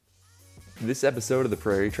This episode of the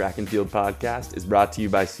Prairie Track and Field Podcast is brought to you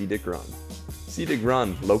by CDIC Run. CDIC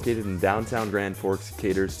Run, located in downtown Grand Forks,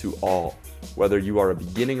 caters to all. Whether you are a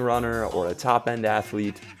beginning runner or a top-end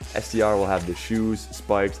athlete, SDR will have the shoes,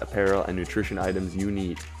 spikes, apparel, and nutrition items you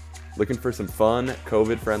need. Looking for some fun,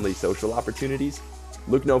 COVID-friendly social opportunities?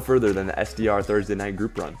 Look no further than the SDR Thursday Night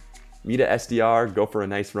Group Run. Meet at SDR, go for a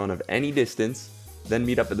nice run of any distance, then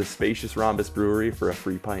meet up at the spacious Rhombus Brewery for a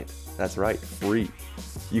free pint. That's right, free.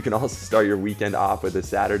 You can also start your weekend off with a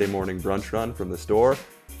Saturday morning brunch run from the store,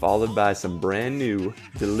 followed by some brand new,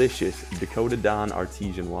 delicious Dakota Dawn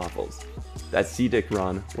artesian waffles. That's CDIC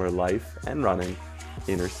Run, where life and running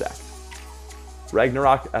intersect.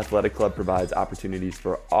 Ragnarok Athletic Club provides opportunities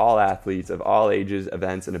for all athletes of all ages,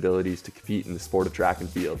 events, and abilities to compete in the sport of track and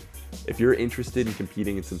field. If you're interested in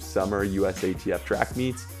competing in some summer USATF track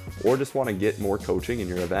meets, or just want to get more coaching in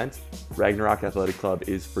your event, Ragnarok Athletic Club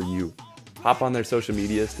is for you. Hop on their social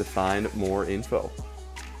medias to find more info.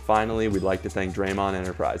 Finally, we'd like to thank Draymond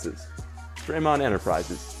Enterprises. Draymond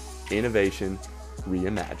Enterprises, innovation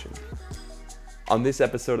reimagined. On this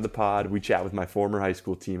episode of the pod, we chat with my former high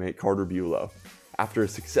school teammate, Carter Buelow. After a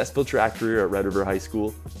successful track career at Red River High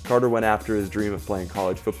School, Carter went after his dream of playing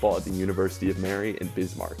college football at the University of Mary in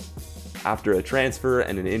Bismarck. After a transfer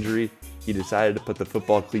and an injury, he decided to put the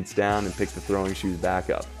football cleats down and pick the throwing shoes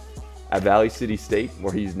back up. At Valley City State,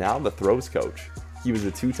 where he's now the throws coach, he was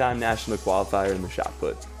a two-time national qualifier in the shot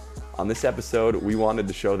put. On this episode, we wanted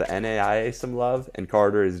to show the NAIA some love, and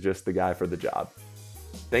Carter is just the guy for the job.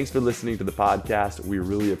 Thanks for listening to the podcast. We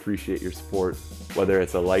really appreciate your support, whether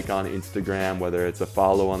it's a like on Instagram, whether it's a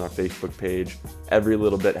follow on our Facebook page. Every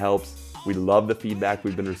little bit helps. We love the feedback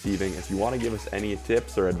we've been receiving. If you want to give us any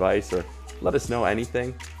tips or advice or let us know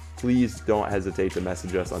anything, please don't hesitate to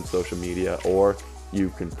message us on social media, or you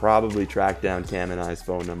can probably track down Cam and I's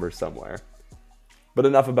phone number somewhere. But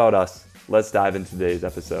enough about us. Let's dive into today's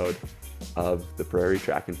episode of the Prairie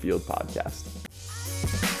Track and Field Podcast.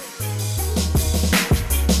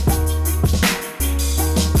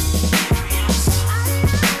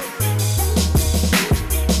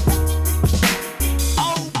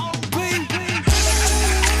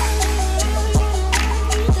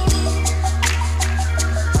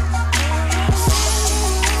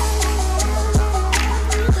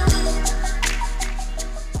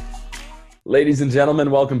 Ladies and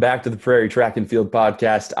gentlemen, welcome back to the Prairie Track and Field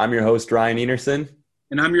Podcast. I'm your host, Ryan Enerson.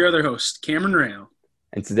 And I'm your other host, Cameron Rail.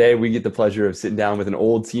 And today we get the pleasure of sitting down with an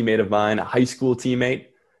old teammate of mine, a high school teammate.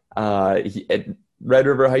 At Red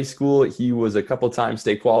River High School, he was a couple-time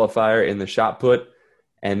state qualifier in the shot put,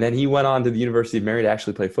 and then he went on to the University of Mary to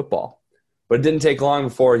actually play football. But it didn't take long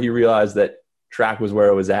before he realized that track was where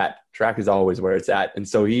it was at. Track is always where it's at. And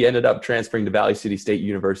so he ended up transferring to Valley City State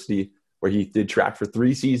University, where he did track for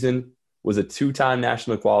 3 seasons, was a 2-time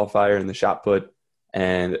national qualifier in the shot put,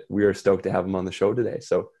 and we are stoked to have him on the show today.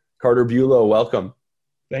 So Carter Buelow, welcome.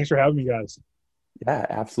 Thanks for having me, guys. Yeah,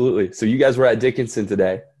 absolutely. So you guys were at Dickinson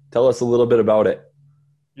today. Tell us a little bit about it.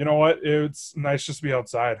 You know what? It's nice just to be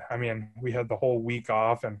outside. I mean, we had the whole week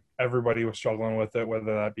off, and everybody was struggling with it, whether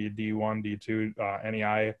that be D1, D2,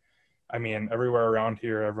 NAIA. I mean, everywhere around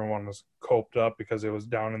here, everyone was coped up because it was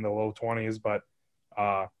down in the low 20s, but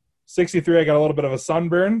 63, I got a little bit of a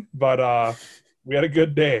sunburn, but we had a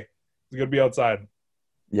good day. It's good to be outside.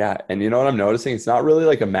 Yeah, and you know what I'm noticing? It's not really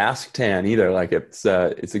like a mask tan either. Like it's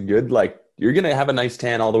a good, like, you're going to have a nice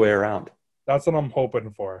tan all the way around. That's what I'm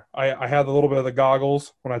hoping for. I had a little bit of the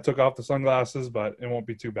goggles when I took off the sunglasses, but it won't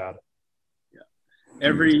be too bad. Yeah.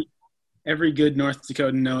 Every good North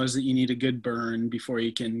Dakotan knows that you need a good burn before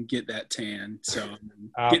you can get that tan. So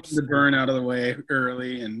getting the burn out of the way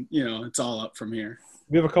early, and, it's all up from here.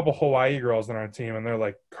 We have a couple Hawaii girls on our team, and they're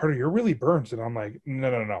like, Carter, you're really burnt. And I'm like,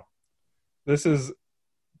 no. This is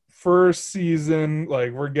first season.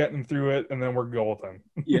 Like, we're getting through it, and then we're golden.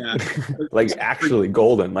 Yeah. Like, actually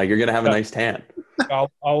golden. Like, you're going to have a nice tan.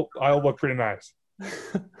 I'll look pretty nice.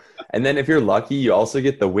 And then if you're lucky, you also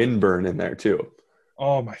get the wind burn in there, too.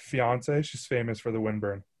 Oh, my fiance, she's famous for the wind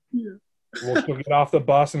burn. Yeah. She'll get off the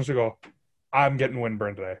bus, and she'll go, I'm getting wind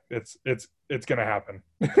burn today. It's going to happen.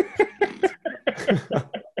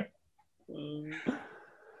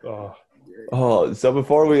 So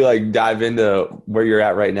before we dive into where you're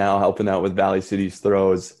at right now, helping out with Valley City's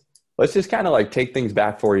throws, let's just kind of take things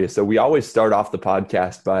back for you. So we always start off the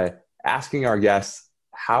podcast by asking our guests,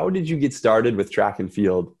 how did you get started with track and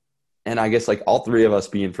field? And I guess all 3 of us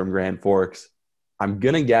being from Grand Forks, I'm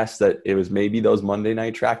going to guess that it was maybe those Monday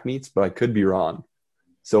night track meets, but I could be wrong.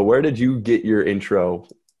 So where did you get your intro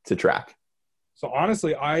to track? So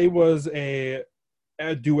honestly, I was a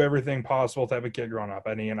do everything possible type of kid growing up.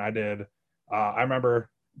 I mean, I did. I remember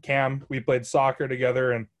Cam, we played soccer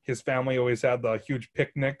together, and his family always had the huge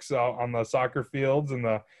picnics out on the soccer fields and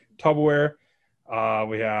the Tupperware.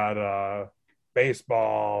 We had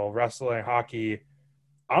baseball, wrestling, hockey.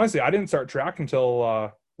 Honestly, I didn't start track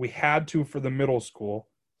until we had to for the middle school.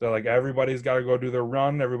 So like everybody's got to go do their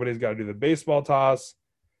run, everybody's got to do the baseball toss,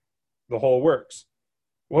 the whole works.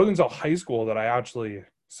 It wasn't until high school that I actually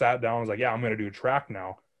sat down and was like, yeah, I'm going to do track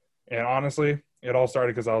now. And honestly, it all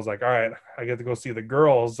started because I was like, all right, I get to go see the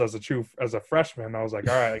girls as a freshman. I was like,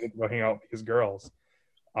 all right, I get to go hang out with these girls.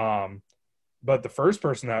 But the first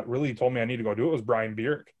person that really told me I need to go do it was Brian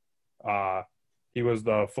Bierk. He was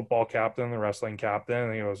the football captain, the wrestling captain,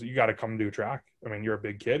 and he goes, you got to come do track. I mean, you're a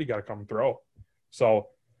big kid. You got to come throw. So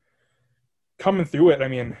coming through it, I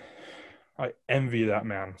mean, I envy that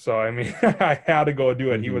man. So, I mean, I had to go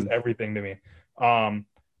do it. He was everything to me.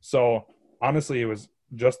 So honestly, it was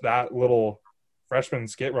just that little freshman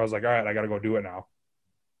skit where I was like, all right, I got to go do it now.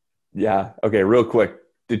 Yeah. Okay. Real quick.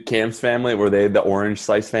 Did Cam's family, were they the orange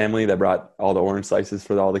slice family that brought all the orange slices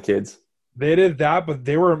for all the kids? They did that, but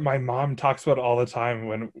my mom talks about it all the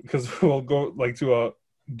time because we'll go like to a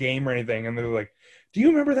game or anything. And they're like, do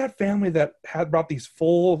you remember that family that had brought these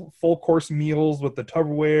full course meals with the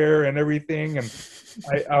Tupperware and everything? And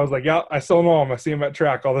I was like, yeah, I still know them. I see them at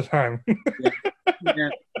track all the time. Yeah.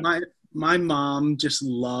 My mom just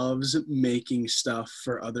loves making stuff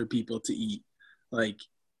for other people to eat. Like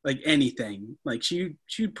anything. Like she'd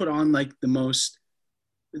put on like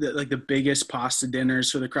the biggest pasta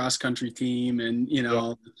dinners for the cross country team, and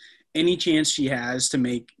any chance she has to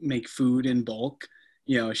make food in bulk,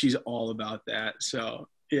 she's all about that. So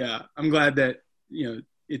yeah, I'm glad that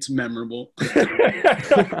it's memorable for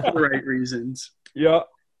the right reasons. Yeah.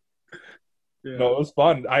 No, it was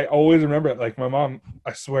fun. I always remember it. Like my mom,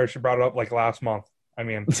 I swear she brought it up like last month. I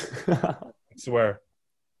mean, I swear.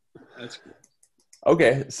 That's cool.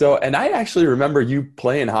 Okay, so and I actually remember you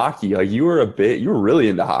playing hockey. Like you were really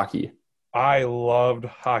into hockey. I loved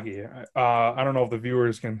hockey. I don't know if the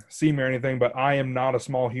viewers can see me or anything, but I am not a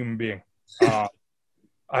small human being.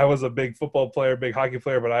 I was a big football player, big hockey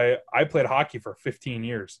player, but I played hockey for 15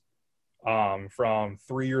 years, from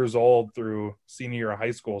 3 years old through senior year of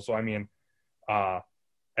high school. So I mean,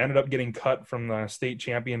 ended up getting cut from the state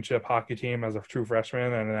championship hockey team as a true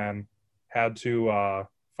freshman, and then had to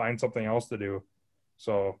find something else to do.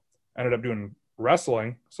 So ended up doing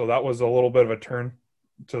wrestling. So that was a little bit of a turn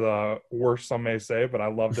to the worst, some may say, but I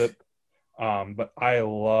loved it. But I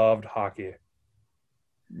loved hockey.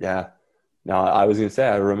 Yeah. No, I was going to say,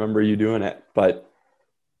 I remember you doing it, but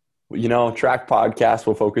track podcast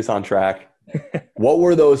will focus on track. What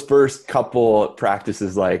were those first couple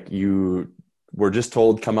practices like? You were just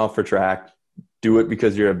told, come out for track, do it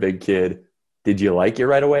because you're a big kid. Did you like it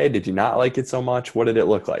right away? Did you not like it so much? What did it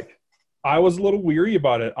look like? I was a little weary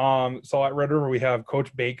about it. So at Red River, we have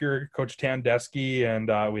Coach Baker, Coach Tandesky,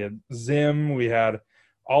 and we had Zim. We had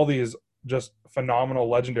all these just phenomenal,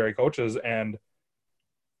 legendary coaches, and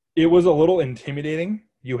it was a little intimidating.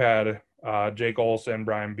 You had Jake Olson,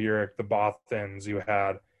 Brian Bierk, the Bothans. You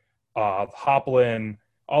had Hoplin,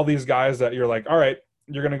 all these guys that you're like, all right,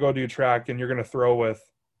 you're going to go do track, and you're going to throw with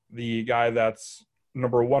the guy that's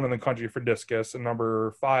number 1 in the country for discus and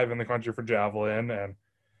number 5 in the country for javelin, and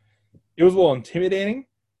it was a little intimidating,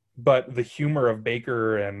 but the humor of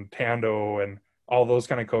Baker and Tando and all those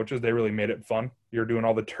kind of coaches, they really made it fun. You're doing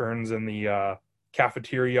all the turns in the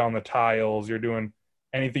cafeteria on the tiles. You're doing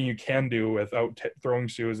anything you can do without throwing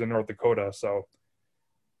shoes in North Dakota. So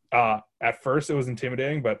at first it was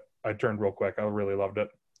intimidating, but I turned real quick. I really loved it.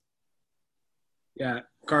 Yeah,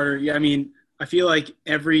 Carter. Yeah, I mean, I feel like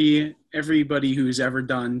everybody who's ever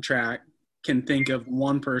done track can think of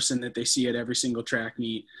one person that they see at every single track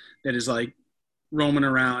meet that is like roaming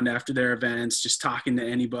around after their events, just talking to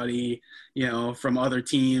anybody, from other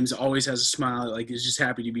teams, always has a smile, like is just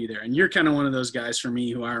happy to be there. And you're kind of one of those guys for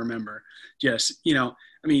me who I remember just, I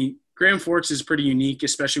mean, Grand Forks is pretty unique,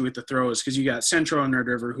 especially with the throws, because you got Central and Red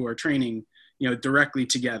River who are training, directly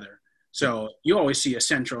together. So you always see a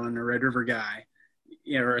Central and a Red River guy,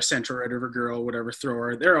 or a Central Red River girl, whatever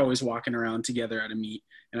thrower, they're always walking around together at a meet.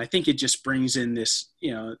 And I think it just brings in this,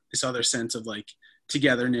 this other sense of like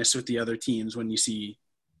togetherness with the other teams when you see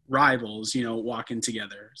rivals, walking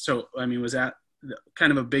together. So, I mean, was that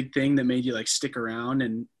kind of a big thing that made you like stick around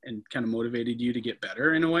and kind of motivated you to get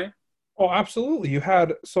better in a way? Oh, absolutely.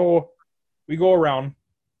 So we go around.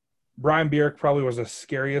 Brian Bierk probably was the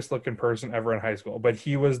scariest looking person ever in high school, but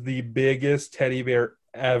he was the biggest teddy bear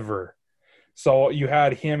ever. So you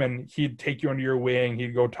had him, and he'd take you under your wing.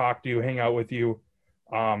 He'd go talk to you, hang out with you.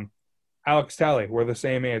 Alex Talley, we're the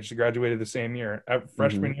same age, graduated the same year. At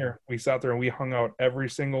freshman year, we sat there and we hung out every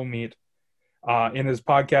single meet. In his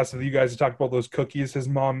podcast with you guys, he talked about those cookies. His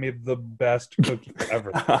mom made the best cookies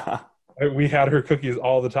ever. We had her cookies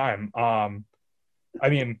all the time. I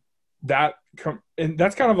mean, and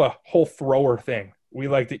that's kind of a whole thrower thing. We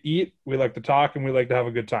like to eat, we like to talk, and we like to have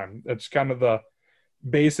a good time. That's kind of the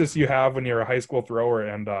basis you have when you're a high school thrower.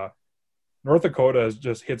 And North Dakota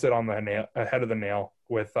just hits it on the head of the nail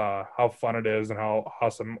with how fun it is and how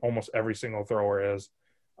awesome almost every single thrower is.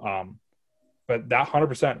 But that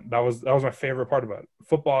 100%, that was my favorite part about it.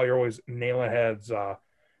 Football, you're always nailing heads.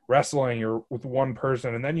 Wrestling, you're with one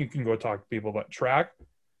person, and then you can go talk to people. But track,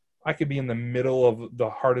 I could be in the middle of the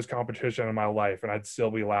hardest competition in my life, and I'd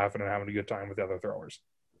still be laughing and having a good time with the other throwers.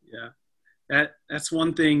 Yeah, that's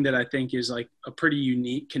one thing that I think is like a pretty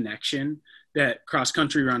unique connection that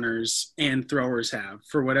cross-country runners and throwers have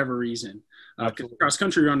for whatever reason.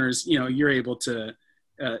 Cross-country runners, you're able to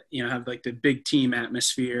have like the big team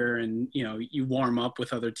atmosphere, and you warm up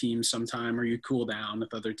with other teams sometime, or you cool down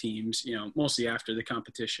with other teams, mostly after the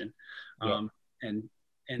competition.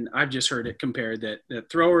 And I've just heard it compared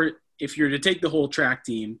that thrower, if you're to take the whole track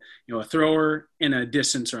team, a thrower and a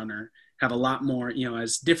distance runner have a lot more,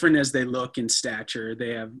 as different as they look in stature, they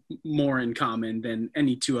have more in common than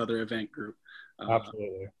any two other event group.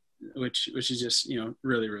 Absolutely. Which is just,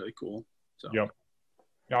 really, really cool. So. Yep.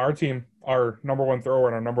 Yeah, our team, our number one thrower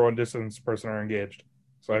and our number one distance person are engaged.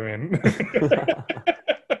 So, I mean.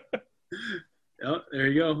 There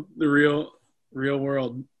you go. The real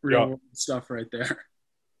world stuff right there.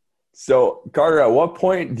 So, Carter, at what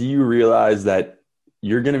point do you realize that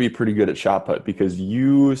you're going to be pretty good at shot put? Because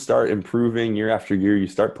you start improving year after year, you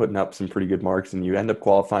start putting up some pretty good marks, and you end up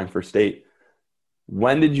qualifying for state.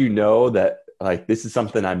 When did you know that, like, this is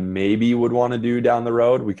something I maybe would want to do down the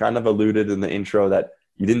road? We kind of alluded in the intro that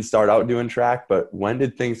you didn't start out doing track, but when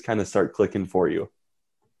did things kind of start clicking for you?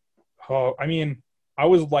 Oh, I mean, I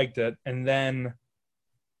always liked it. And then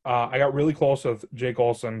I got really close with Jake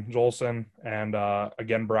Jolson, and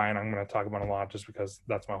again, Brian, I'm going to talk about a lot just because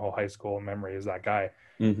that's my whole high school memory is that guy.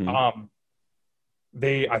 I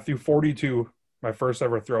threw 42 my first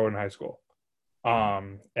ever throw in high school.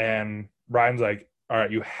 And Brian's like, all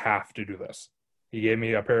right, you have to do this. He gave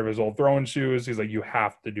me a pair of his old throwing shoes. He's like, you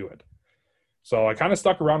have to do it. So I kind of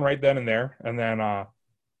stuck around right then and there. And then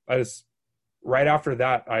right after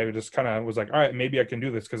that, I just kind of was like, all right, maybe I can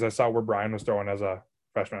do this, because I saw where Brian was throwing as a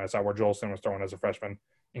freshman. I saw where Jolson was throwing as a freshman,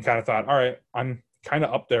 and kind of thought, all right, I'm kind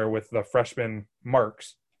of up there with the freshman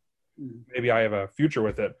marks. Maybe I have a future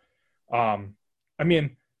with it. I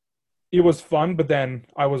mean, it was fun, but then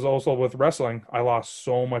I was also with wrestling. I lost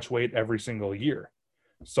so much weight every single year.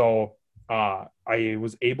 So I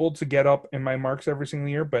was able to get up in my marks every single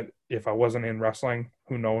year, but if I wasn't in wrestling,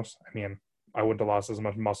 who knows? I mean, I wouldn't have lost as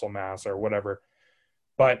much muscle mass or whatever.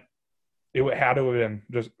 But it had to have been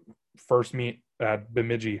just first meet at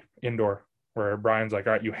Bemidji indoor, where Brian's like,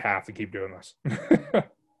 all right, you have to keep doing this.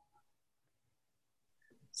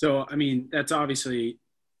 So, I mean, that's obviously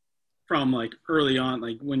from like early on,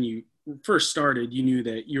 like when you first started, you knew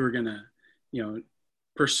that you were going to,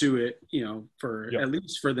 pursue it, for at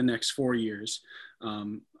least for the next 4 years.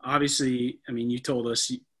 Obviously, I mean, you told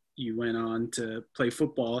us you went on to play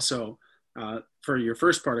football. So for your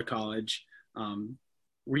first part of college,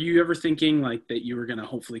 were you ever thinking like that you were going to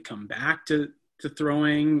hopefully come back to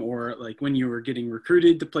throwing, or like when you were getting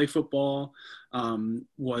recruited to play football,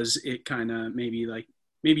 was it kind of maybe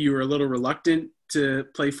you were a little reluctant to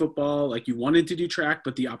play football, like you wanted to do track,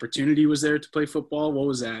 but the opportunity was there to play football? What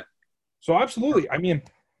was that? So absolutely. I mean,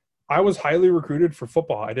 I was highly recruited for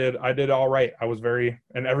football. I did all right. I was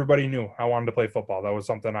and everybody knew I wanted to play football. That was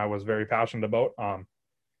something I was very passionate about.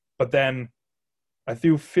 But then I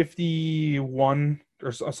threw 51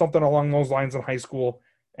 or something along those lines in high school.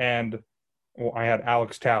 And I had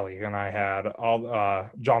Alex Talley, and I had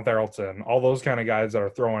all John Tharaldson, all those kind of guys that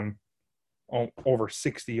are throwing over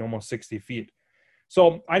 60, almost 60 feet.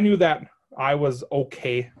 So I knew that I was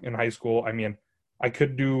okay in high school. I mean, I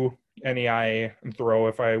could do NAIA and throw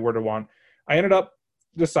if I were to want. I ended up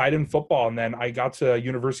deciding football, and then I got to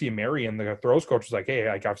University of Mary, and the throws coach was like, hey,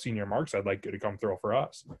 I've seen your marks. I'd like you to come throw for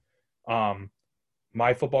us.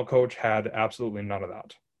 My football coach had absolutely none of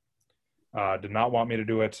that. Did not want me to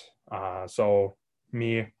do it. So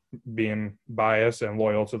me being biased and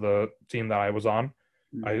loyal to the team that I was on,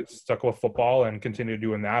 I stuck with football and continued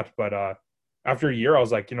doing that. But after a year, I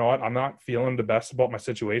was like, you know what? I'm not feeling the best about my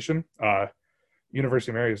situation.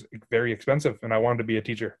 University of Mary is very expensive, and I wanted to be a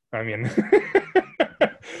teacher. I mean,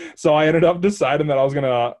 so I ended up deciding that I was going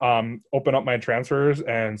to open up my transfers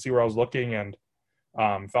and see where I was looking. And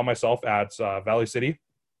Found myself at Valley City,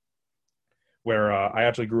 where I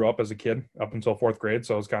actually grew up as a kid up until 4th grade.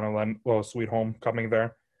 So it was kind of a little sweet home coming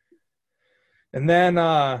there. And then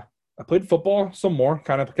I played football some more,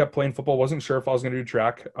 kind of kept playing football. Wasn't sure if I was going to do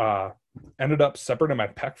track. Ended up separating my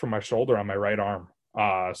pec from my shoulder on my right arm.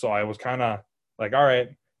 So I was kind of like, all right,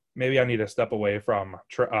 maybe I need to step away from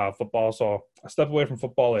football. So I stepped away from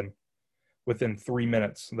football, and within 3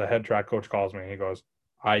 minutes, the head track coach calls me. He goes,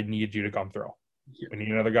 I need you to come throw. We need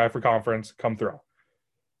another guy for conference. Come throw.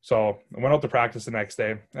 So I went out to practice the next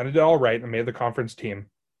day, and I did all right. I made the conference team.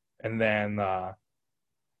 And then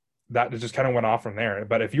that just kind of went off from there.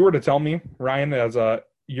 But if you were to tell me, Ryan,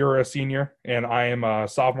 you're a senior and I am a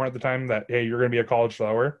sophomore at the time, that, hey, you're going to be a college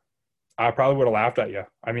thrower, I probably would have laughed at you.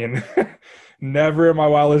 I mean, never in my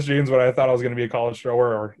wildest dreams would I have thought I was going to be a college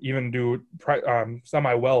thrower or even do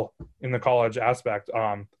semi-well in the college aspect.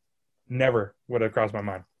 Never would have crossed my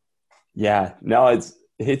mind. Yeah, no,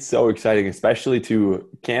 it's so exciting, especially to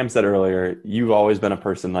Cam said earlier, you've always been a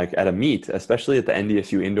person like at a meet, especially at the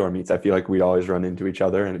NDSU indoor meets. I feel like we'd always run into each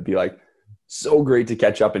other and it'd be like so great to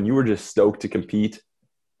catch up, and you were just stoked to compete.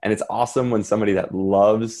 And it's awesome when somebody that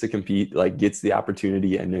loves to compete like gets the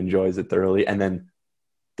opportunity and enjoys it thoroughly, and then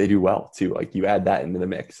they do well too. Like you add that into the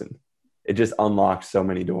mix and it just unlocks so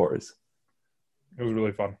many doors. It was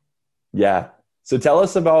really fun. Yeah. So tell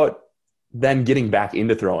us about then getting back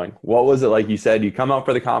into throwing. What was it like? You said you come out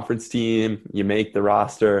for the conference team, you make the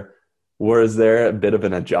roster. Was there a bit of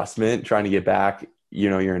an adjustment trying to get back? You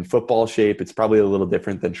know, you're in football shape. It's probably a little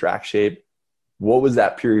different than track shape. What was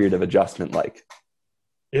that period of adjustment like?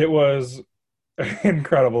 It was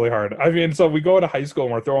incredibly hard. I mean, so we go to high school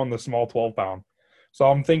and we're throwing the small 12 pound. So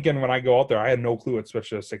I'm thinking when I go out there, I had no clue it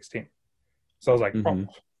switched to 16. So I was like, oh,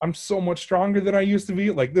 I'm so much stronger than I used to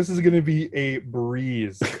be. Like, this is going to be a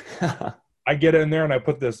breeze. I get in there and I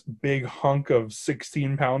put this big hunk of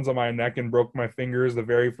 16 pounds on my neck and broke my fingers the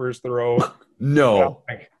very first throw. No.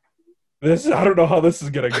 Like, I don't know how this is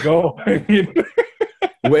going to go. I mean,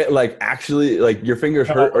 wait, like actually, like your fingers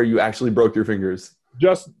hurt or you actually broke your fingers?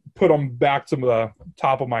 Just put them back to the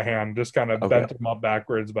top of my hand, just kind of bent them up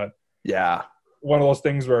backwards. But yeah, one of those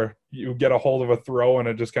things where you get a hold of a throw and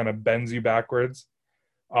it just kind of bends you backwards.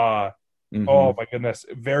 Oh my goodness.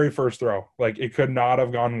 Very first throw. Like it could not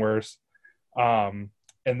have gone worse. And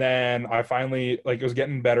then I finally was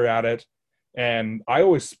getting better at it. And I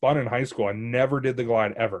always spun in high school. I never did the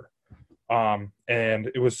glide ever. And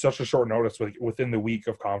it was such a short notice within the week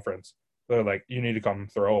of conference. They're like, you need to come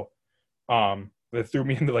throw. They threw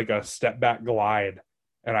me into like a step back glide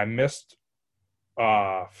and I missed,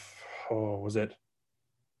 was it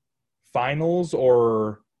finals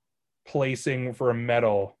or placing for a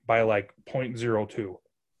medal by like 0.02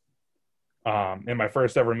 in my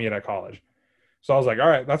first ever meet at college. So I was like, all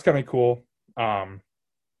right, that's kind of cool.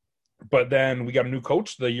 But then we got a new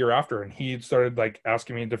coach the year after and he started like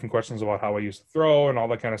asking me different questions about how I used to throw and all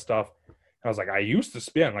that kind of stuff. And I was like, I used to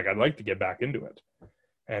spin, like I'd like to get back into it.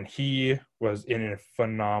 And he was a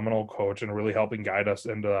phenomenal coach and really helping guide us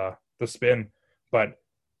into the spin. But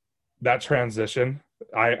that transition,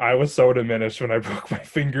 I was so diminished when I broke my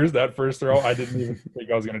fingers that first throw. I didn't even think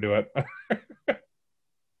I was going to do it.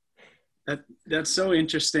 That's so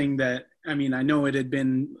interesting that, I mean, I know it had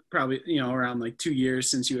been probably, around like 2 years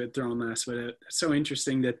since you had thrown last, but it's so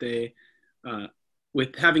interesting that they,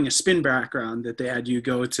 with having a spin background, that they had you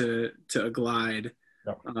go to a glide.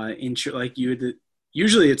 Like you would,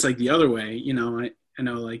 usually it's like the other way, I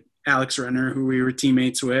know like Alex Renner, who we were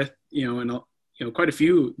teammates with, and quite a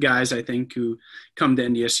few guys I think who come to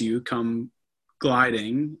NDSU come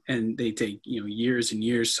gliding and they take, years and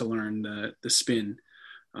years to learn the spin.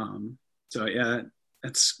 So yeah,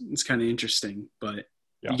 it's kind of interesting, but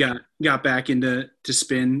you got back into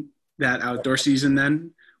spin that outdoor season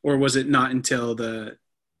then, or was it not until the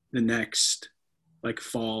next like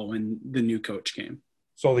fall when the new coach came?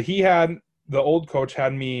 So the old coach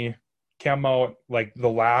had me come out like the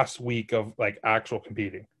last week of like actual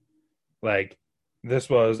competing. Like this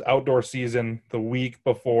was outdoor season the week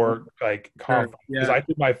before like conference. Because I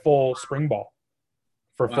did my full spring ball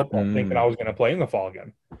for football, thinking I was going to play in the fall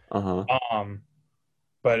again. And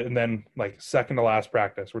then like second to last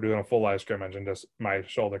practice, we're doing a full live scrimmage and just my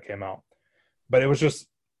shoulder came out. But it was just,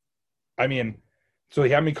 I mean, so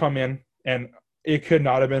he had me come in and it could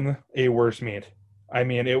not have been a worse meet. I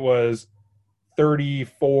mean, it was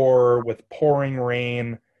 34 with pouring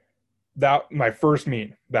rain. That my first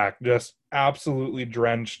meet back, just absolutely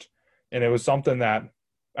drenched. And it was something that,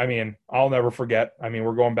 I mean, I'll never forget. I mean,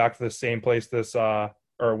 we're going back to the same place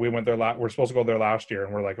or we went there we're supposed to go there last year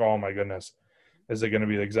and we're like, oh my goodness, is it going to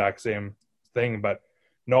be the exact same thing? But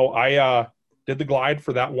no, I did the glide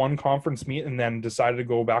for that one conference meet, and then decided to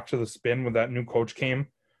go back to the spin when that new coach came.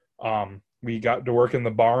 We got to work in the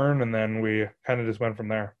barn, and then we kind of just went from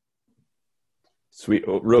there. Sweet.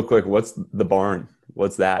 Oh, real quick, what's the barn?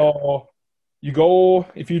 What's that? Oh, you go,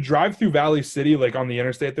 if you drive through Valley City, like on the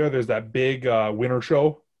interstate there's that big winter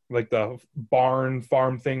show, like the barn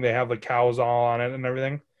farm thing. They have the cows all on it and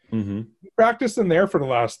everything. Mm-hmm. We practiced in there for the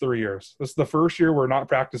last 3 years. This is the first year we're not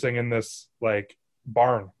practicing in this like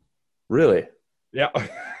barn. Really? Yeah.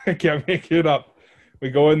 I can't make it up. We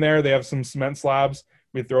go in there, they have some cement slabs.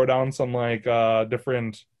 We throw down some like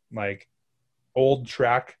different like old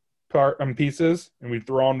track pieces, and we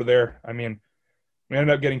throw onto there. I mean, we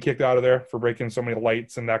ended up getting kicked out of there for breaking so many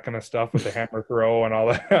lights and that kind of stuff with the hammer throw and all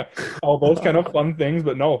that, all those kind of fun things.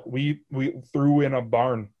 But no, we threw in a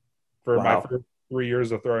barn for my first 3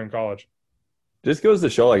 years of throwing college. Just goes to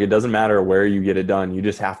show, like, it doesn't matter where you get it done. You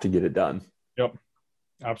just have to get it done. Yep.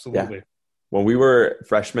 Absolutely. Yeah. When we were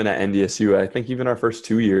freshmen at NDSU, I think even our first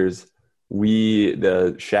 2 years,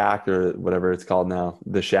 the shack, or whatever it's called now,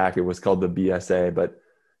 the shack, it was called the BSA, but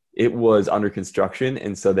it was under construction.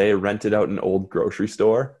 And so they rented out an old grocery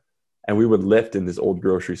store, and we would lift in this old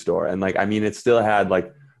grocery store. And like, I mean, it still had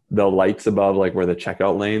like the lights above, like where the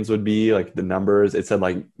checkout lanes would be, like the numbers. It said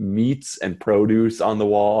like meats and produce on the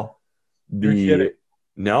wall.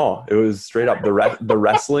 No, it was straight up the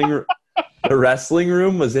wrestling. The wrestling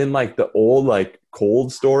room was in like the old like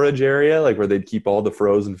cold storage area, like where they'd keep all the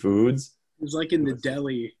frozen foods. It was like in the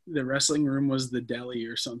deli. The wrestling room was the deli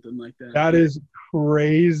or something like that. That is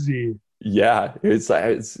crazy. Yeah, it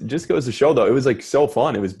just goes to show, though, it was like so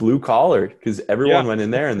fun. It was blue collar because everyone went in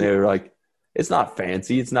there and they were like, it's not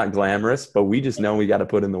fancy, it's not glamorous, but we just know we got to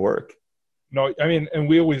put in the work. No, I mean, and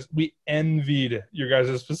we envied your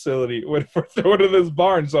guys' facility when we're throwing in this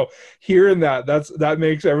barn. So hearing that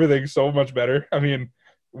makes everything so much better. I mean,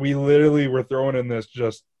 we literally were throwing in this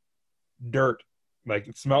just dirt. Like,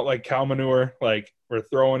 it smelled like cow manure. Like, we're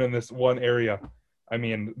throwing in this one area. I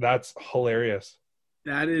mean, that's hilarious.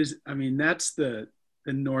 That is, I mean, that's the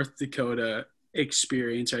North Dakota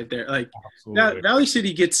experience right there. Like, Valley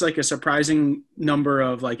City gets like a surprising number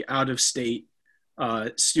of like out of state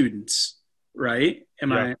students, right?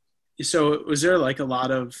 So was there like a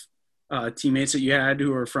lot of teammates that you had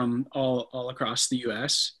who were from all across the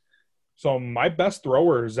U.S.? So my best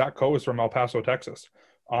thrower, Zach Coe, is from El Paso, Texas.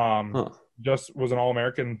 Just was an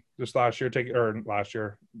All-American this last year,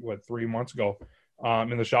 3 months ago,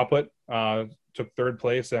 in the shot put, took third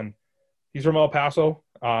place, and he's from El Paso.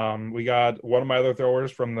 We got one of my other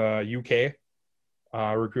throwers from the UK,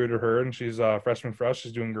 recruited her, and she's a freshman for us.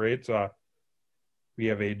 She's doing great. We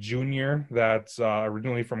have a junior that's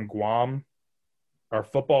originally from Guam. Our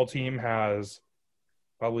football team has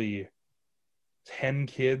probably 10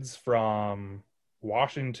 kids from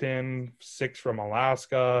Washington, 6 from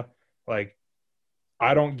Alaska. Like,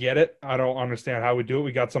 I don't get it. I don't understand how we do it.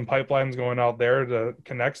 We got some pipelines going out there to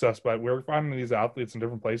connect us, but we're finding these athletes in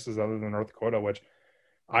different places other than North Dakota, which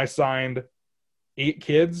I signed 8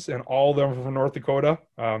 kids, and all of them are from North Dakota.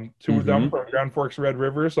 2 of them from Grand Forks Red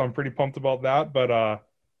River, so I'm pretty pumped about that. But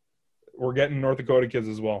we're getting North Dakota kids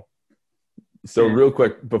as well. So real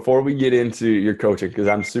quick, before we get into your coaching, because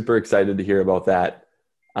I'm super excited to hear about that,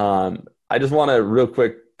 I just want to real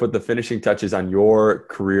quick put the finishing touches on your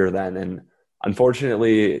career then. And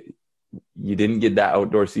unfortunately, you didn't get that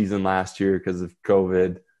outdoor season last year because of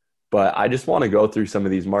COVID. But I just want to go through some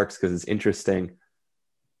of these marks because it's interesting.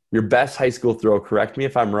 Your best high school throw, correct me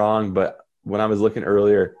if I'm wrong, but when I was looking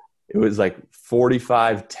earlier, it was like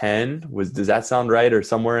 45-10. Does that sound right, or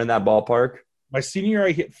somewhere in that ballpark? My senior year,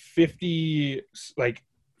 I hit 50, like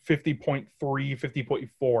 50.3, 50.4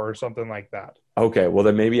 or something like that. Okay, well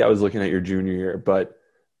then maybe I was looking at your junior year, but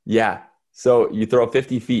yeah. So you throw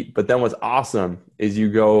 50 feet, but then what's awesome is you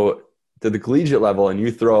go to the collegiate level and you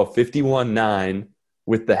throw 51.9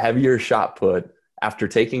 with the heavier shot put after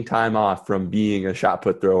taking time off from being a shot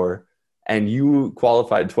put thrower, and you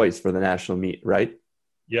qualified twice for the national meet, right?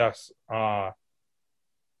 Yes.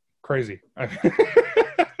 Crazy. Like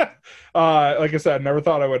I said, I never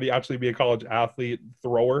thought I would actually be a college athlete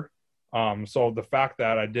thrower. So the fact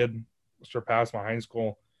that I did surpass my high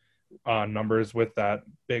school numbers with that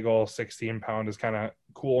big old 16-pound is kind of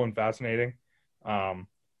cool and fascinating.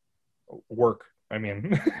 Work, I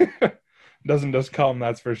mean, doesn't just come,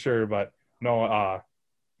 that's for sure. But no,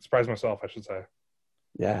 surprised myself, I should say.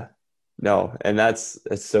 Yeah. No, and that's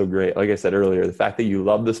so great. Like I said earlier, the fact that you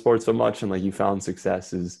love the sport so much and like you found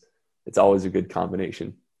success it's always a good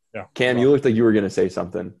combination. Yeah. Cam, you looked like you were going to say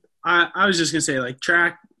something. I was just going to say, like,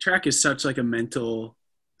 track is such like a mental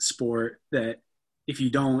sport that if you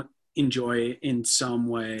don't enjoy it in some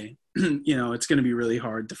way, it's going to be really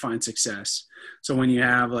hard to find success. So when you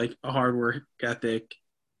have like a hard work ethic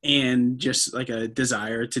and just like a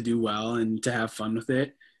desire to do well and to have fun with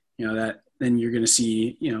it, that then you're going to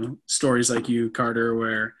see, stories like you, Carter,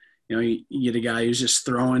 where, you get a guy who's just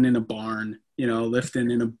throwing in a barn, lifting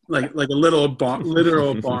in a, like a literal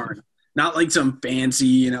barn, not like some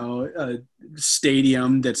fancy,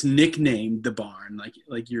 stadium that's nicknamed the barn,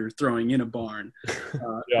 like you're throwing in a barn,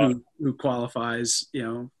 who qualifies,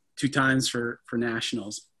 2 times for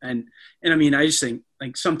nationals. And I mean, I just think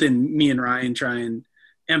like something me and Ryan try and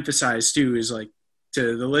emphasize too is like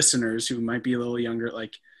to the listeners who might be a little younger,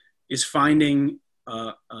 like is finding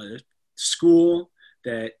a school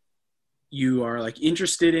that you are like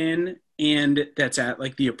interested in and that's at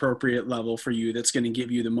like the appropriate level for you, that's going to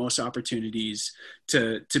give you the most opportunities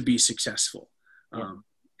to be successful.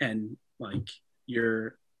 And like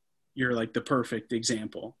you're like the perfect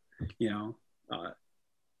example.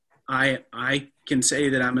 I can say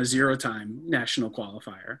that I'm a 0-time national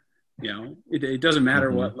qualifier. It doesn't matter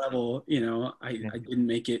what level, I didn't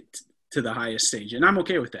make it to the highest stage, and I'm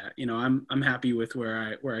okay with that. I'm happy with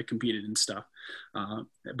where I competed and stuff.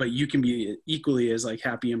 But you can be equally as like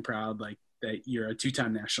happy and proud, like that you're a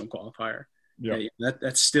 2-time national qualifier. Yeah.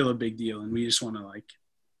 That's still a big deal. And we just want to like,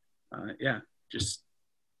 just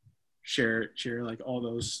share like all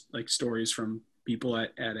those like stories from people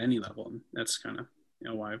at any level. And that's kind of,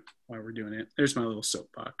 why we're doing it. There's my little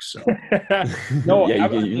soapbox. So. No, yeah,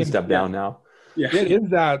 you can step down now. Yeah, it is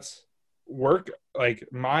that work. Like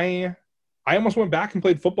I almost went back and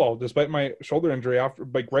played football despite my shoulder injury after,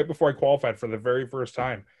 like right before I qualified for the very first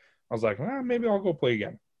time. I was like, maybe I'll go play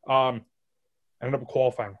again. I ended up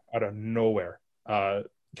qualifying out of nowhere.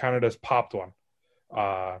 Canada's popped one.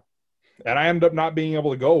 And I ended up not being able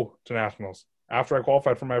to go to nationals after I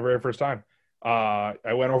qualified for my very first time.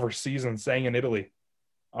 I went overseas and sang in Italy.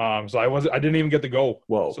 So I didn't even get to go.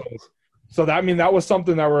 Whoa. So that was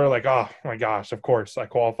something that we're like, oh my gosh, of course I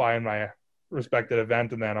qualify in my respected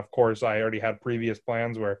event. And then of course I already had previous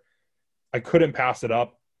plans where I couldn't pass it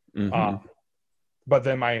up. But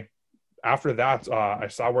then after that, I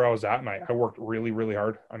saw where I was at and I worked really, really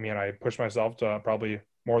hard. I mean, I pushed myself to probably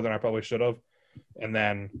more than I probably should have. And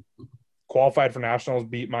then qualified for nationals,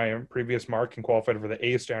 beat my previous mark and qualified for the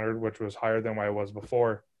A standard, which was higher than what I was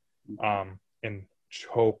before. And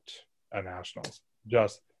choked at nationals.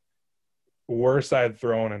 Just worst I had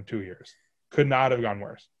thrown in 2 years. Could not have gone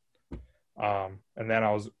worse. And then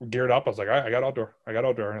I was geared up. I was like, all right, I got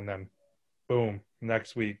outdoor. And then boom,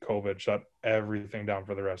 next week, COVID shut everything down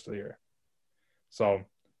for the rest of the year. So I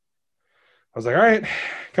was like, all right,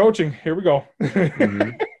 coaching, here we go.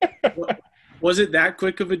 Was it that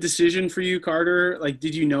quick of a decision for you, Carter? Like,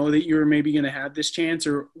 did you know that you were maybe going to have this chance,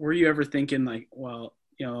 or were you ever thinking like, well,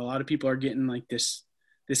 a lot of people are getting like this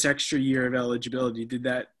extra year of eligibility. Did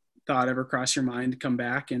that thought ever cross your mind to come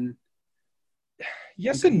back? And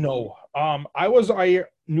yes and no. I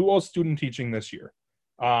knew I was student teaching this year.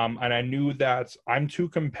 And I knew that I'm too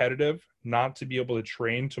competitive not to be able to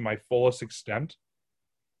train to my fullest extent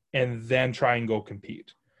and then try and go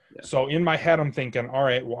compete. Yeah. So in my head, I'm thinking, all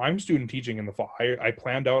right, well, I'm student teaching in the fall. I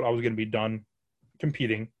planned out I was going to be done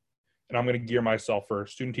competing, and I'm going to gear myself for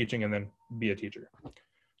student teaching and then be a teacher.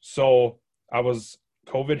 So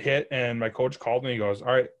COVID hit, and my coach called me. He goes,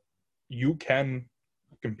 all right, you can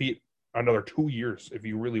compete another 2 years if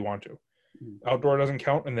you really want to. Outdoor doesn't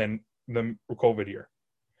count, and then the COVID year.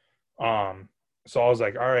 So I was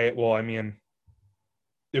like, all right, well, I mean,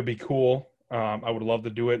 it'd be cool. I would love to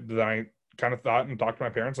do it. Then I kind of thought and talked to my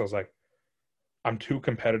parents. I was like, I'm too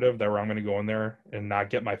competitive that I'm going to go in there and not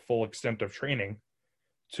get my full extent of training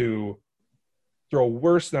to throw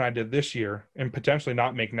worse than I did this year and potentially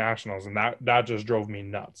not make nationals. And that just drove me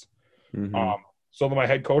nuts. So then my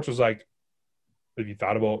head coach was like, have you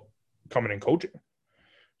thought about coming and coaching?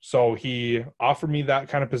 So he offered me that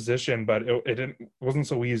kind of position, but it wasn't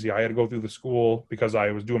so easy. I had to go through the school because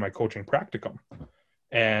I was doing my coaching practicum.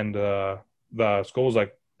 And the school was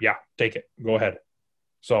like, yeah, take it. Go ahead.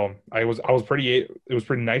 So it was pretty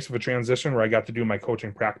nice of a transition where I got to do my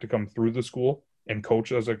coaching practicum through the school and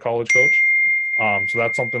coach as a college coach. So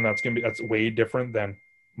that's something that's way different than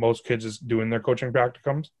most kids is doing their coaching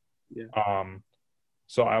practicums. Yeah.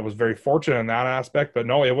 So I was very fortunate in that aspect, but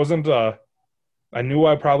no, it wasn't. I knew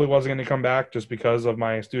I probably wasn't going to come back just because of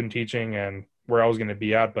my student teaching and where I was going to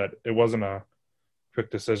be at, but it wasn't a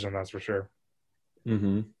quick decision, that's for sure.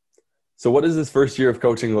 So what does this first year of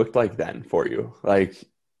coaching look like then for you? Like,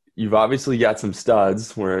 you've obviously got some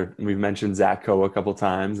studs where we've mentioned Zach Coe a couple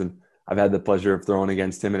times, and I've had the pleasure of throwing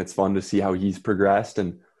against him, and it's fun to see how he's progressed.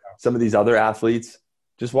 And some of these other athletes,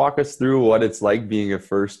 Just walk us through what it's like being a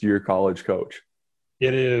first-year college coach.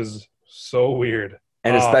 It is so weird.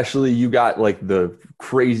 And especially you got like the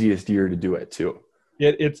craziest year to do it too.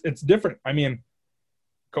 It's different. I mean,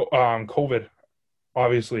 COVID,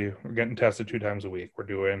 obviously we're getting tested 2 times a week. We're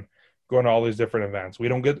going to all these different events. We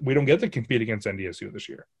don't get to compete against NDSU this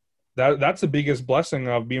year. That's the biggest blessing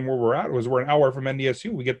of being where we're at, was we're an hour from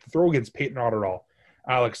NDSU. We get to throw against Peyton Otterdahl,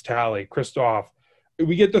 Alex Talley, Christoph.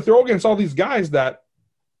 We get to throw against all these guys that,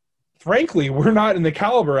 frankly, we're not in the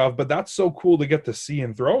caliber of, but that's so cool to get to see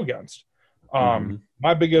and throw against.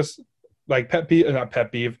 My biggest not pet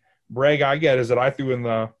peeve, brag I get is that I threw in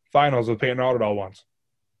the finals with Peyton Otterdahl once.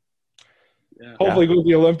 Yeah. Hopefully go to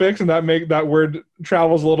the Olympics and that word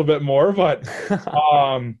travels a little bit more, but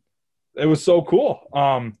it was so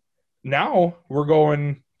cool. Now we're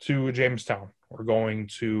going to Jamestown. We're going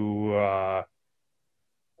to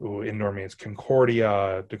indoor meets,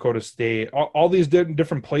 Concordia, Dakota State, all these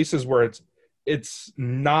different places where it's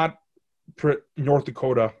not North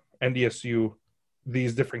Dakota, NDSU,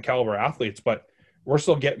 these different caliber athletes, but we're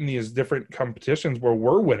still getting these different competitions where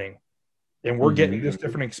we're winning, and we're getting this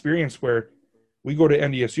different experience where we go to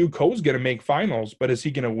NDSU. Co's going to make finals, but is he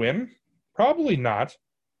going to win? Probably not.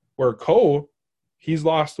 Where Co, he's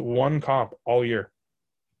lost 1 comp all year,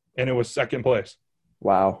 and it was second place.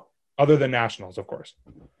 Wow. Other than nationals, of course.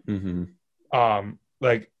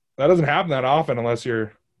 Like that doesn't happen that often unless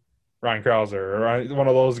you're Ryan Krauser or one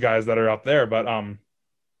of those guys that are up there. But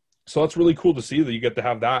so it's really cool to see that you get to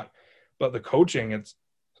have that. But the coaching,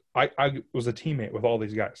 I was a teammate with all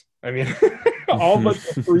these guys. I mean, all but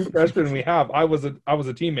the 3 freshmen we have, I was a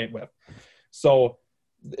teammate with. So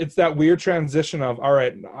it's that weird transition of, all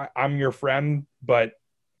right, I'm your friend, but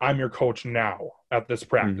I'm your coach now at this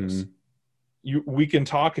practice. We can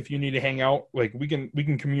talk if you need to hang out. Like we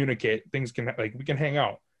can communicate. Things can, like, we can hang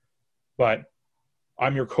out, but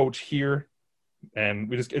I'm your coach here.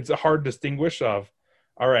 And it's a hard distinguish of,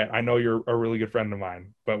 all right, I know you're a really good friend of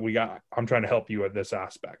mine, but I'm trying to help you at this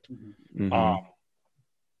aspect.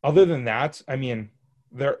 Other than that, I mean,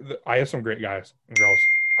 I have some great guys and girls.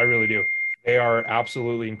 I really do. They are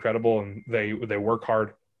absolutely incredible, and they work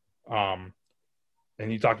hard. And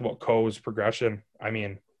you talked about Co's progression. I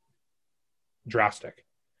mean, drastic.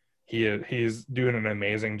 He's doing an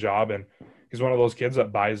amazing job, and he's one of those kids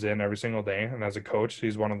that buys in every single day. And as a coach,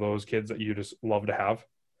 he's one of those kids that you just love to have.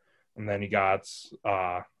 And then you got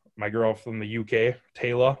my girl from the UK,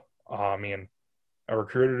 Taylor. I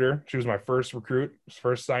recruited her. She was my first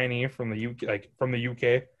signee from the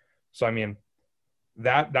UK. So I mean,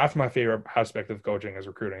 that's my favorite aspect of coaching, is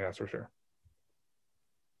recruiting. That's for sure.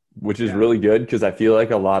 Which is really good, because I feel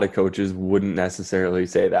like a lot of coaches wouldn't necessarily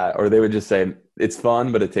say that, or they would just say it's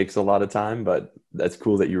fun, but it takes a lot of time. But that's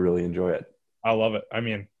cool that you really enjoy it. I love it. I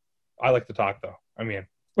mean, I like to talk though. I mean,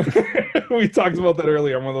 we talked about that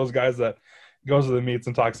earlier. I'm one of those guys that goes to the meets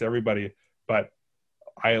and talks to everybody, but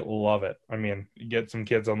I love it. I mean, you get some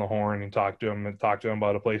kids on the horn and talk to them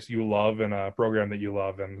about a place you love and a program that you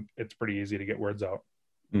love, and it's pretty easy to get words out.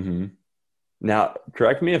 Now,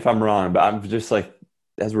 correct me if I'm wrong, but I'm just like,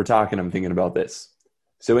 as we're talking, I'm thinking about this.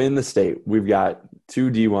 So in the state, we've got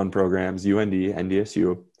 2 D1 programs, UND,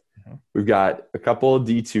 NDSU. We've got a couple of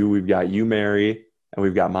D2. We've got UMary, and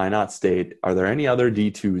we've got Minot State. Are there any other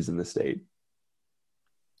D2s in the state?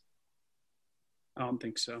 I don't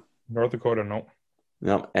think so. North Dakota, no.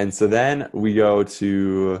 No. And so then we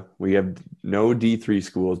have no D3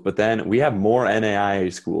 schools, but then we have more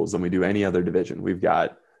NAIA schools than we do any other division. We've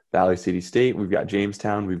got Valley City State. We've got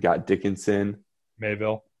Jamestown. We've got Dickinson.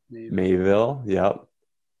 Mayville. Yep.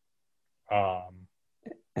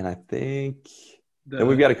 And I think then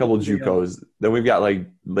we've got a couple of JUCOs. Then we've got like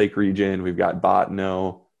Lake Region. We've got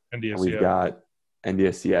Bottineau. NDSCS. We've got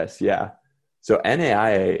NDSCS. Yeah. So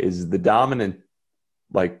NAIA is the dominant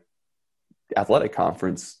like athletic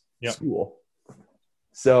conference school.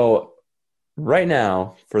 So right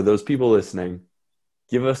now, for those people listening,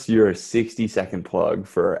 give us your 60-second plug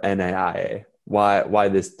for NAIA. Why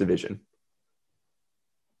this division?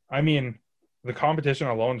 I mean, the competition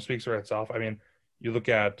alone speaks for itself. I mean, you look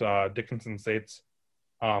at Dickinson State's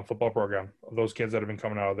football program. Those kids that have been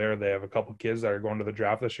coming out of there, they have a couple kids that are going to the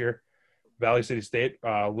draft this year. Valley City State,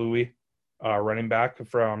 Louis, running back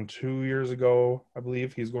from 2 years ago, I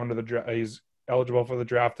believe. He's going to the draft. He's eligible for the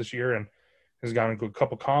draft this year, and has gone into a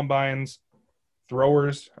couple combines.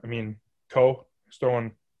 Throwers, I mean, he's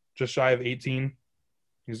throwing just shy of 18.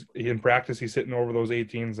 In practice, he's hitting over those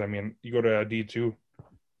 18s. I mean, you go to D2,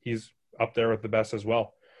 he's up there with the best as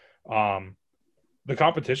well. The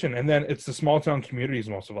competition, and then it's the small town communities,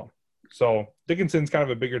 most of them. So Dickinson's kind of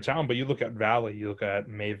a bigger town, but you look at Valley, you look at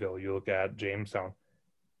Mayville, you look at Jamestown.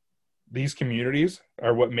 these communities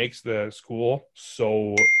are what makes the school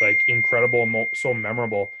so like incredible, so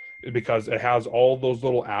memorable, because it has all those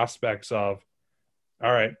little aspects of,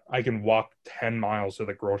 all right, I can walk 10 miles to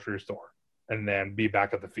the grocery store and then be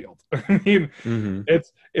back at the field. I mean,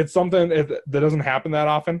 it's something that doesn't happen that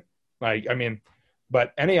often. Like, I mean,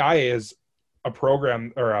 but NAIA is a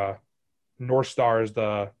program, or North Star is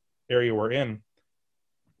the area we're in.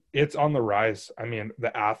 It's on the rise. I mean,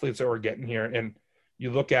 the athletes that we're getting here, and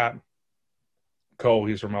you look at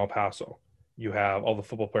he's from El Paso. You have all the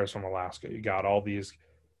football players from Alaska. You got all these.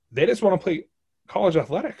 They just want to play college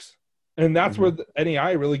athletics. And that's where the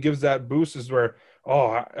NAIA really gives that boost, is where,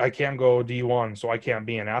 I can't go D1, so I can't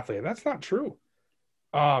be an athlete. That's not true.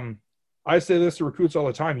 I say this to recruits all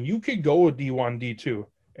the time. You could go D1, D2,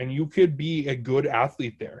 and you could be a good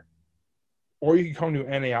athlete there. Or you can come to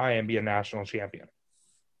NAIA and be a national champion.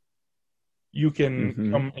 You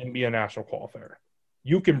can come and be a national qualifier.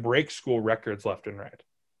 You can break school records left and right.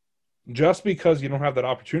 Just because you don't have that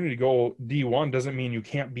opportunity to go D1 doesn't mean you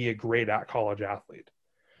can't be a great college athlete.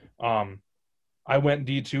 I went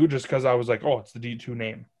D2 just because I was like, it's the D2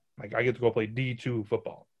 name. Like, I get to go play D2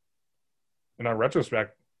 football. And in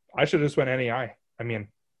retrospect, I should have just went NAI. I mean,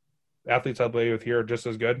 the athletes I play with here are just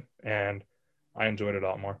as good, and I enjoyed it a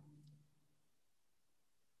lot more.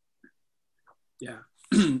 Yeah.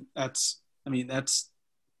 that's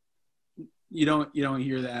you don't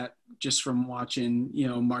hear that just from watching,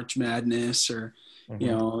 March Madness or,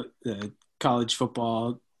 the college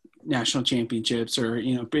football national championships, or,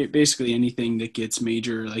 basically anything that gets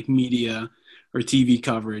major like media or TV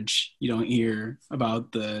coverage. You don't hear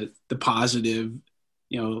about the positive,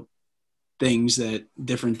 things that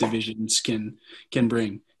different divisions can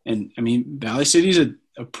bring. And I mean, Valley City's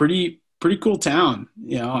a pretty cool town.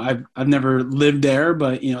 I've never lived there,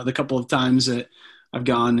 but the couple of times that I've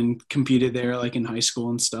gone and competed there, like in high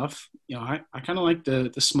school and stuff, I kind of like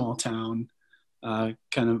the small town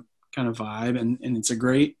kind of vibe, and it's a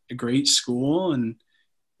great school. And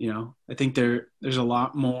I think there's a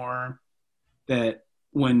lot more that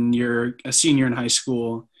when you're a senior in high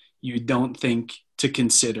school you don't think to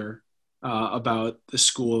consider about the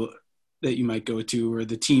school that you might go to or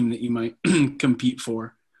the team that you might compete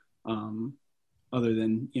for, other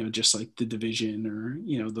than just like the division or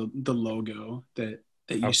the logo that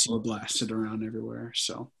you see blasted around everywhere.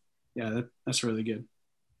 So yeah, that's really good.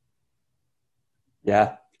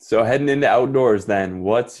 Yeah. So heading into outdoors then,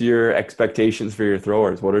 what's your expectations for your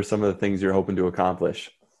throwers? What are some of the things you're hoping to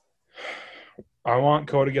accomplish? I want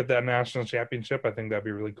Ko to get that national championship. I think that'd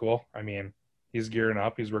be really cool. I mean, he's gearing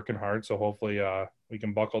up. He's working hard. So hopefully we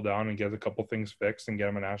can buckle down and get a couple things fixed and get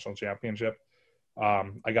him a national championship.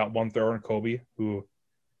 I got one thrower in Kobe who,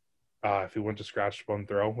 if he went to scratch one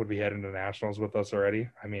throw, would be heading to nationals with us already.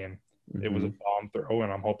 I mean, it was a bomb throw,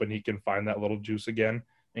 and I'm hoping he can find that little juice again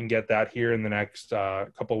and get that here in the next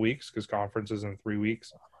couple of weeks, because conference is in 3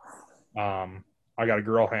 weeks. I got a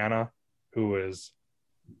girl, Hannah, who is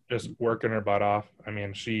just working her butt off. I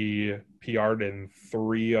mean, she PR'd in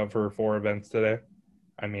 3 of her 4 events today.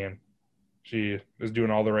 I mean, she is doing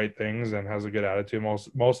all the right things and has a good attitude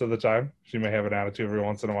most of the time. She may have an attitude every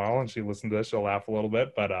once in a while, and she listens to this, she'll laugh a little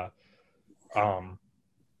bit. But I'm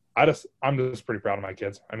just pretty proud of my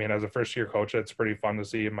kids. I mean, as a first-year coach, it's pretty fun to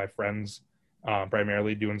see my friends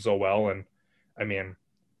primarily doing so well. And I mean,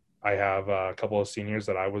 I have a couple of seniors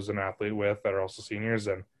that I was an athlete with that are also seniors,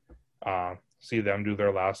 and see them do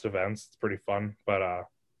their last events. It's pretty fun. But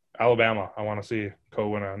Alabama, I want to see Ko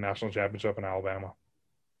win a national championship in Alabama.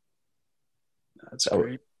 That's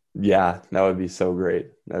great. Yeah, that would be so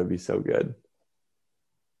great. That would be so good.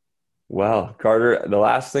 Well, Carter, the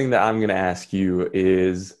last thing that I'm going to ask you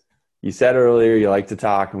is, you said earlier you like to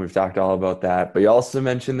talk, and we've talked all about that, but you also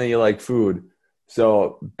mentioned that you like food.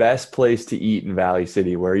 So best place to eat in Valley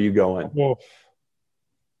City, where are you going? Well,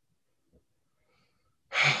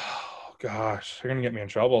 gosh, you're going to get me in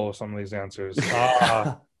trouble with some of these answers.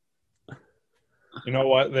 You know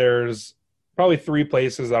what? There's probably 3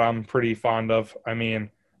 places that I'm pretty fond of. I mean,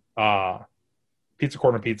 Pizza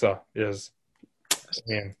Corner Pizza is, I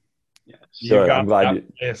mean, sure, I'm glad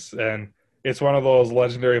this, and it's one of those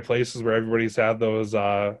legendary places where everybody's had those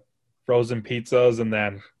frozen pizzas, and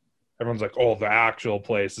then everyone's like, oh, the actual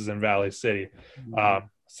place is in Valley City.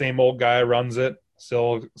 Same old guy runs it,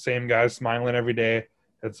 still same guy smiling every day.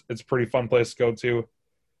 It's a pretty fun place to go to.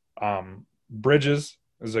 Bridges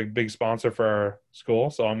is a big sponsor for our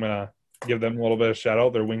school, so I'm going to give them a little bit of shout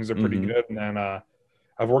out. Their wings are pretty good. And then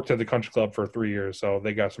I've worked at the country club for 3 years, so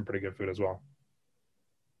they got some pretty good food as well.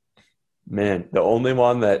 Man, the only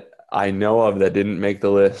one that I know of that didn't make the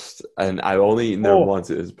list, and I've only eaten there once.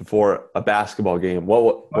 It was before a basketball game.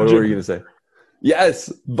 What were you gonna say? Yes,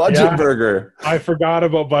 Budget Burger. I forgot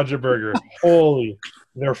about Budget Burger. Holy,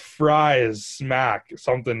 their fries smack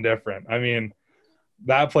something different. I mean,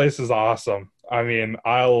 that place is awesome. I mean,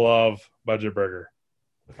 I love Budget Burger.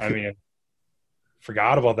 I mean,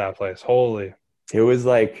 forgot about that place. Holy. It was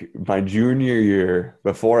like my junior year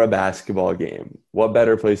before a basketball game. What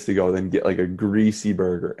better place to go than get like a greasy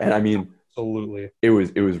burger? And I mean, absolutely, it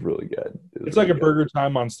was really good. It's like a burger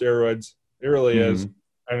time on steroids. It really is.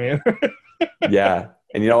 I mean, yeah.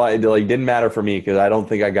 And you know what? It like didn't matter for me because I don't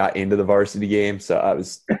think I got into the varsity game, so I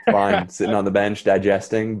was fine sitting on the bench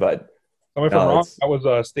digesting. But tell me if I'm wrong. That was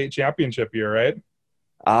a state championship year, right?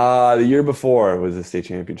 The year before was a state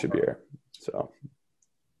championship year, so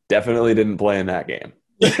definitely didn't play in that game.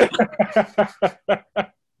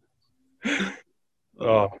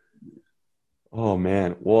 Oh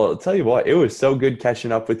man. Well, I'll tell you what, it was so good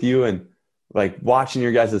catching up with you and like watching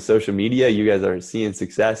your guys' social media. You guys are seeing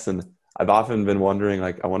success, and I've often been wondering,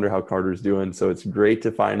 like, I wonder how Carter's doing. So it's great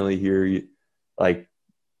to finally hear you, like,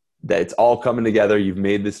 that it's all coming together. You've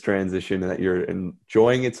made this transition and that you're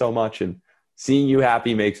enjoying it so much, and seeing you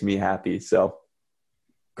happy makes me happy. So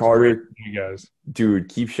Carter, you guys, dude,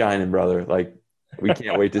 keep shining, brother. Like, we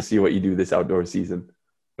can't wait to see what you do this outdoor season.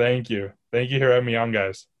 Thank you for having me on,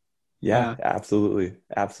 guys. Yeah, absolutely.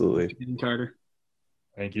 Carter.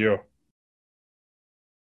 Thank you.